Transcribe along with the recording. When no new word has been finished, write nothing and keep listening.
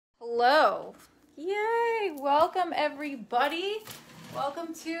hello. Yay, welcome everybody.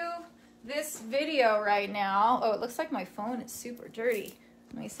 Welcome to this video right now. Oh, it looks like my phone is super dirty.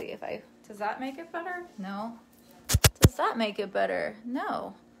 Let me see if does that make it better? No. Does that make it better?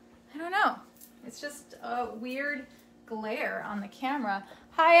 No. I don't know. It's just a weird glare on the camera.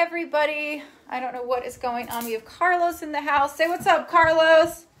 Hi everybody. I don't know what is going on. We have Carlos in the house. Say what's up,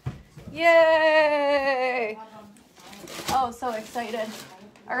 Carlos. Yay. Oh, so excited.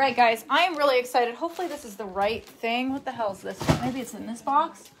 All right, guys, I am really excited. Hopefully this is the right thing. What the hell is this? Maybe it's in this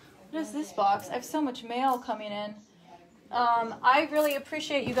box. What is this box? I have so much mail coming in. I really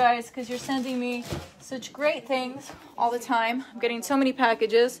appreciate you guys because you're sending me such great things all the time. I'm getting so many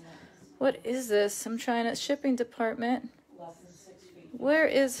packages. What is this? I'm trying to, shipping department. Where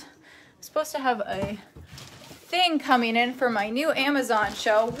is, I'm supposed to have a thing coming in for my new Amazon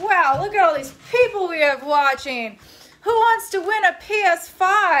show. Wow, look at all these people we have watching. Who wants to win a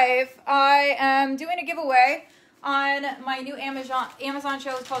PS5? I am doing a giveaway on my new Amazon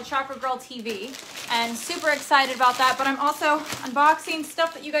show. It's called Chakra Girl TV, and super excited about that. But I'm also unboxing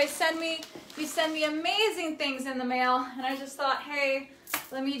stuff that you guys send me. You send me amazing things in the mail, and I just thought, hey,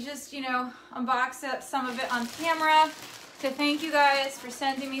 let me just, you know, unbox some of it on camera to thank you guys for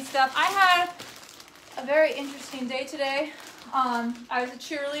sending me stuff. I had a very interesting day today. I was a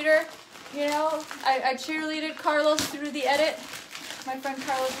cheerleader. You know, I cheerleaded Carlos through the edit. My friend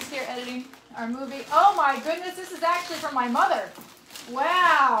Carlos is here editing our movie. Oh my goodness, this is actually from my mother.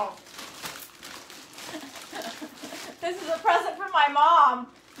 Wow. This is a present from my mom.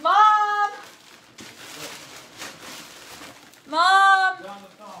 Mom! Mom!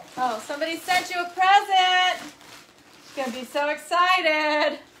 Oh, somebody sent you a present. She's going to be so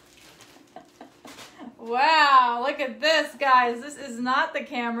excited. Wow, look at this, guys. This is not the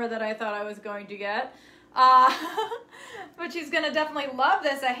camera that I thought I was going to get. But she's going to definitely love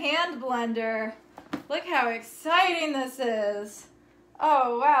this, a hand blender. Look how exciting this is.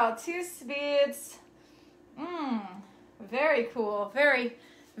 Oh, wow, 2 speeds. Very cool. Very,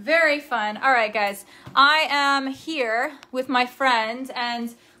 very fun. All right, guys. I am here with my friend,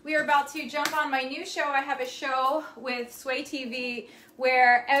 and we are about to jump on my new show. I have a show with Sway TV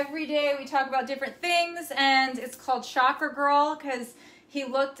where every day we talk about different things, and it's called Chakra Girl because he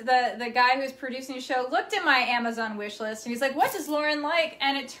looked, the guy who's producing the show looked at my Amazon wish list, and he's like, what does Lauren like?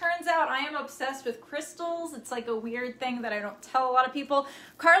 And it turns out I am obsessed with crystals. It's like a weird thing that I don't tell a lot of people.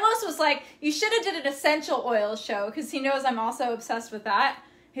 Carlos was like, you should have did an essential oil show because he knows I'm also obsessed with that.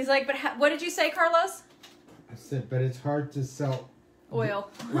 He's like, but what did you say, Carlos? I said, but it's hard to sell oil.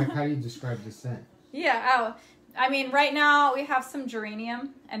 Like, how do you describe the scent? Yeah, oh. I mean, right now we have some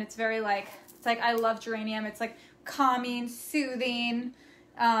geranium, and it's very like, it's like, I love geranium. It's like calming, soothing,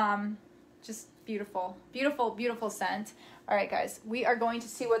 just beautiful, beautiful, beautiful scent. All right, guys, we are going to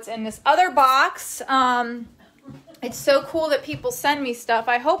see what's in this other box. It's so cool that people send me stuff.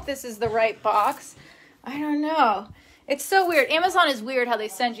 I hope this is the right box. I don't know. It's so weird. Amazon is weird how they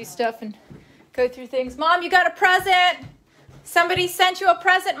send you stuff and go through things. Mom, you got a present? Somebody sent you a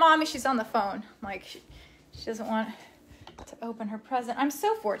present, Mommy. She's on the phone. Like, she doesn't want to open her present. I'm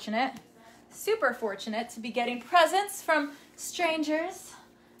so fortunate, super fortunate to be getting presents from strangers.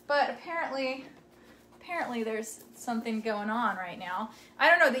 But apparently there's something going on right now. I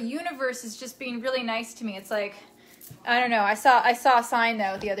don't know. The universe is just being really nice to me. It's like, I don't know. I saw a sign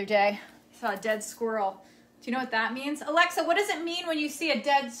though the other day. I saw a dead squirrel. Do you know what that means? Alexa, what does it mean when you see a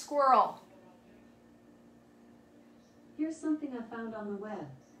dead squirrel? Here's something I found on the web.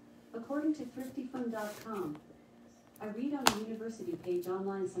 According to thriftyfun.com, I read on the university page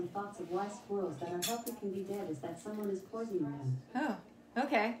online some thoughts of why squirrels that are healthy can be dead is that someone is poisoning them. Oh,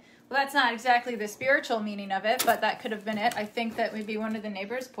 okay. Well, that's not exactly the spiritual meaning of it, but that could have been it. I think that maybe one of the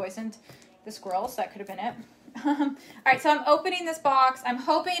neighbors poisoned the squirrels. That could have been it. All right, so I'm opening this box. I'm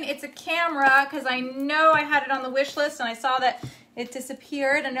hoping it's a camera because I know I had it on the wish list and I saw that it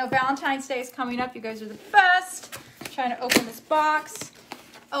disappeared. I know Valentine's Day is coming up. You guys are the best. I'm trying to open this box.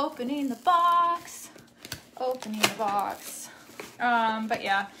 Opening the box. Opening the box. But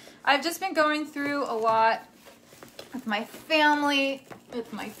yeah, I've just been going through a lot with my family,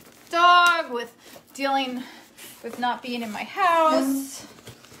 with my dog, with dealing with not being in my house.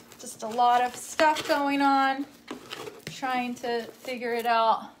 Just a lot of stuff going on. Trying to figure it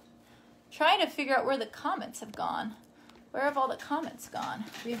out. Trying to figure out where the comments have gone. Where have all the comments gone?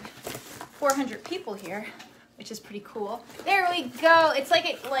 We have 400 people here, which is pretty cool. There we go. It's like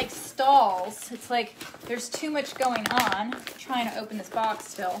it like stalls. It's like there's too much going on. I'm trying to open this box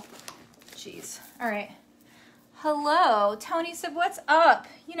still. Jeez. All right. Hello. Tony said, what's up?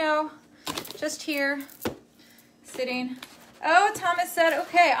 You know, just here, sitting, Oh, Thomas said,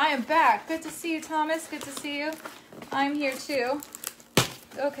 okay, I am back. Good to see you, Thomas. Good to see you. I'm here too.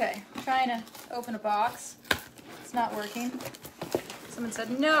 Okay, trying to open a box. It's not working. Someone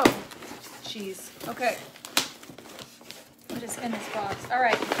said no. Jeez. Okay. What is in this box? All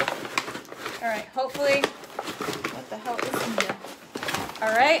right. All right. Hopefully. What the hell is in here?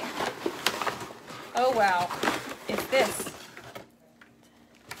 All right. Oh, wow. It's this.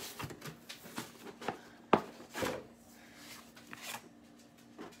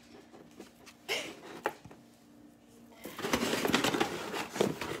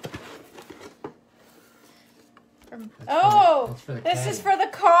 Oh, this is for the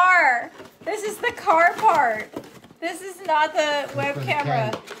car. This is the car part. This is not the web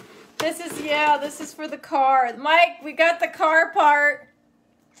camera. This is for the car. Mike, we got the car part.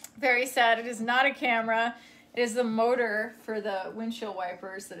 Very sad. It is not a camera. It is the motor for the windshield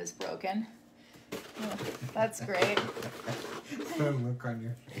wipers that is broken. Oh, that's great. The look on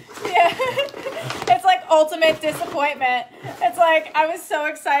your face. Yeah. It's like ultimate disappointment. It's like I was so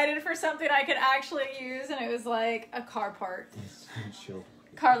excited for something I could actually use, and it was like a car part.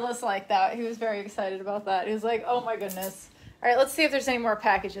 Carlos liked that. He was very excited about that. He was like, oh my goodness. All right, let's see if there's any more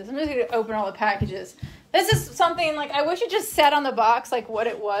packages. I'm just going to open all the packages. This is something like I wish it just said on the box like what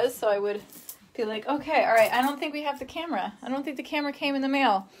it was, so I would be like, okay, all right, I don't think we have the camera. I don't think the camera came in the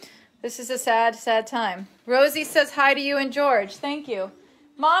mail. This is a sad, sad time. Rosie says hi to you and George. Thank you.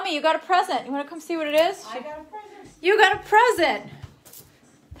 Mommy, you got a present. You want to come see what it is? I got a present. You got a present.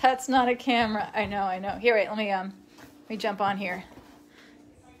 That's not a camera. I know. Here, wait, let me jump on here.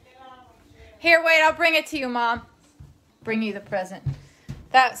 Here, wait, I'll bring it to you, Mom. Bring you the present.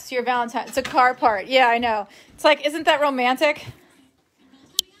 That's your Valentine. It's a car part. Yeah, I know. It's like, isn't that romantic?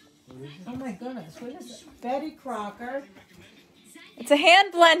 Oh my goodness, what is it? Betty Crocker. It's a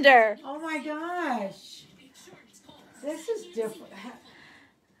hand blender. Oh my gosh. This is different.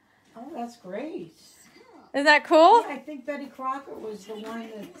 Oh, that's great. Isn't that cool? Yeah, I think Betty Crocker was the one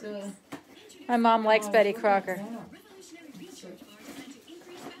that... My mom likes Betty Crocker. Yeah.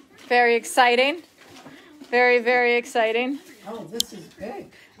 Very exciting. Very, very exciting. Oh, this is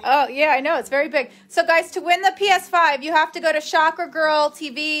big. Oh, yeah, I know. It's very big. So, guys, to win the PS5, you have to go to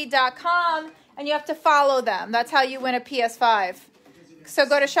chakragirltv.com and you have to follow them. That's how you win a PS5. So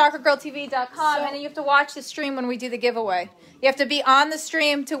go to chakragirltv.com and then you have to watch the stream when we do the giveaway. You have to be on the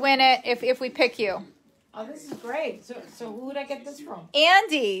stream to win it if we pick you. Oh, this is great. So who would I get this from?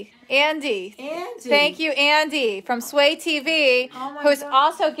 Andy. Andy. Thank you, Andy, from Sway TV, who's God.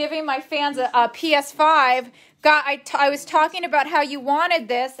 also giving my fans a PS5. I was talking about how you wanted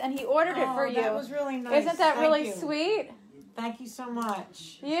this, and he ordered it for you. That was really nice. Isn't that Thank really you. sweet? Thank you so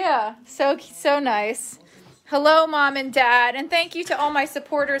much. Yeah, so nice. Hello, Mom and Dad, and thank you to all my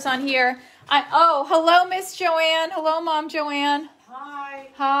supporters on here. Hello, Miss Joanne. Hello, Mom Joanne.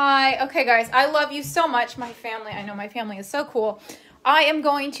 Hi. Okay, guys, I love you so much. My family, I know my family is so cool. I am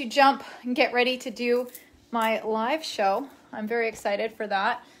going to jump and get ready to do my live show. I'm very excited for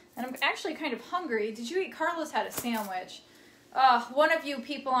that. And I'm actually kind of hungry. Did you eat? Carlos had a sandwich. One of you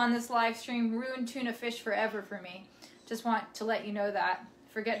people on this live stream ruined tuna fish forever for me. Just want to let you know that.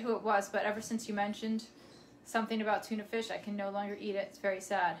 Forget who it was, but ever since you mentioned something about tuna fish, I can no longer eat it. It's very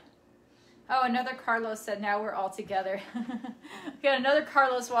sad. Oh, another Carlos said, now we're all together. We got another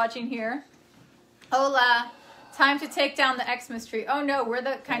Carlos watching here. Hola. Time to take down the Xmas tree. Oh, no, we're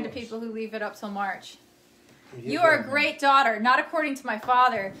the kind of people who leave it up till March. You are a great daughter, not according to my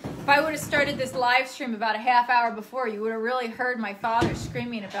father. If I would have started this live stream about a half hour before, you would have really heard my father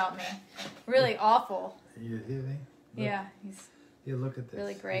screaming about me. Really awful. You hear me? Yeah, Look at this.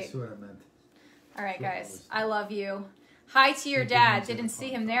 really great. That's what I meant. All right, guys. I love you. Hi to your dad. Didn't see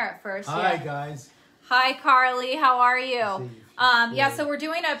him there at first. Hi, Yeah. guys. Hi, Carly. How are you? Yeah, so we're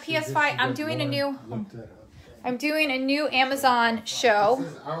doing a PS5. I'm doing a new Amazon show.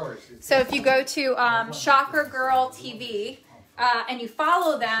 So if you go to Chakra Girl TV and you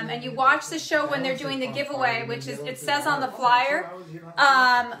follow them and you watch the show when they're doing the giveaway, which is, it says on the flyer,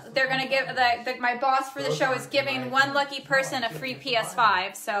 they're going to give, my boss for the show is giving one lucky person a free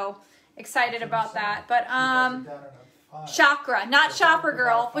PS5. So excited about that. But Chakra, not Chakra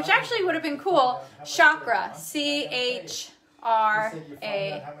Girl, which actually would have been cool. Chakra, CHRAKAGIRL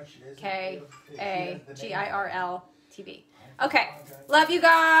TV. Okay, love you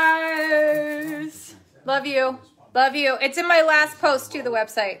guys. Love you. Love you. It's in my last post to the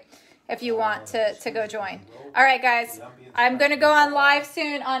website if you want to go join. All right, guys. I'm going to go on live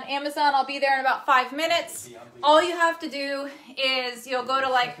soon on Amazon. I'll be there in about 5 minutes. All you have to do is you'll go to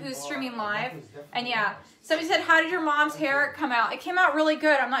like who's streaming live. And yeah, Somebody said, how did your mom's hair come out? It came out really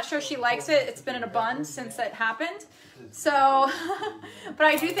good. I'm not sure she likes it. It's been in a bun since it happened. So, but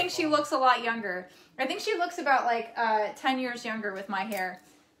I do think she looks a lot younger. I think she looks about like 10 years younger with my hair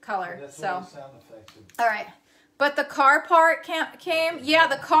color. So, all right. But the car part came. Yeah,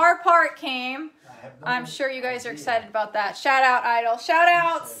 the car part came. I'm sure you guys are excited about that. Shout out, Idol. Shout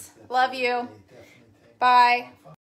outs. Love you. Bye.